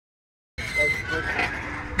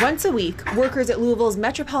Once a week, workers at Louisville's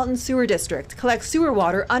Metropolitan Sewer District collect sewer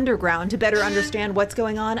water underground to better understand what's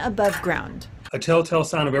going on above ground. A telltale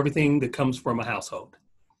sign of everything that comes from a household.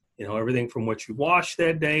 Everything from what you washed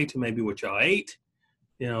that day to maybe what y'all ate,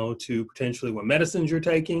 to potentially what medicines you're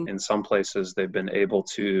taking. In some places, they've been able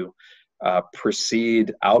to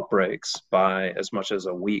precede outbreaks by as much as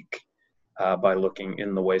a week by looking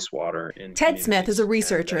in the wastewater. Ted Smith is a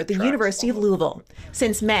researcher at the University of Louisville.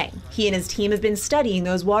 Since May, he and his team have been studying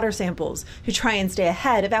those water samples to try and stay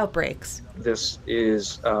ahead of outbreaks. This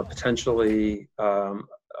is potentially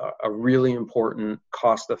a really important,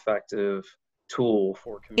 cost-effective tool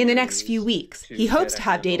for communities. In the next few weeks, he hopes to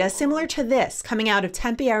have data similar to this coming out of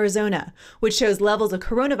Tempe, Arizona, which shows levels of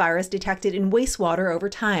coronavirus detected in wastewater over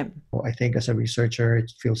time. I think as a researcher, it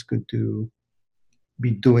feels good to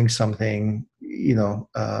be doing something,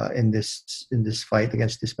 in this fight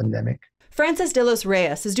against this pandemic. Francis de los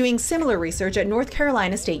Reyes is doing similar research at North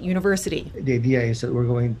Carolina State University. The idea is that we're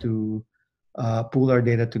going to pool our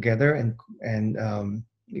data together and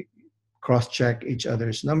cross-check each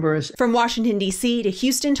other's numbers. From Washington, D.C. to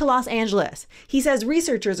Houston to Los Angeles, he says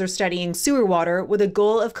researchers are studying sewer water with a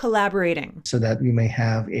goal of collaborating. So that we may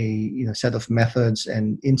have a set of methods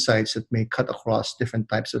and insights that may cut across different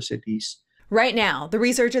types of cities. Right now, the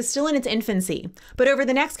research is still in its infancy, but over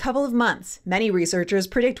the next couple of months, many researchers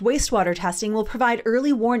predict wastewater testing will provide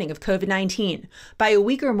early warning of COVID-19 by a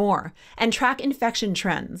week or more and track infection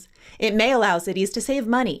trends. It may allow cities to save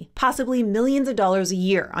money, possibly millions of dollars a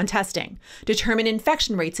year on testing, determine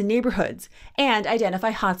infection rates in neighborhoods, and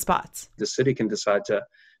identify hotspots. The city can decide to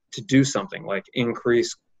do something like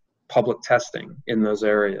increase public testing in those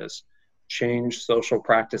areas, change social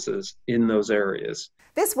practices in those areas.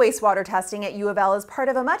 This wastewater testing at U of L is part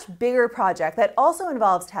of a much bigger project that also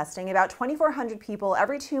involves testing about 2,400 people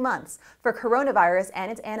every 2 months for coronavirus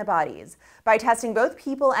and its antibodies. By testing both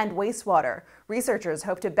people and wastewater, researchers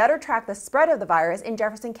hope to better track the spread of the virus in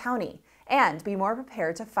Jefferson County and be more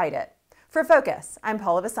prepared to fight it. For Focus, I'm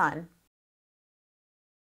Paula Vassan.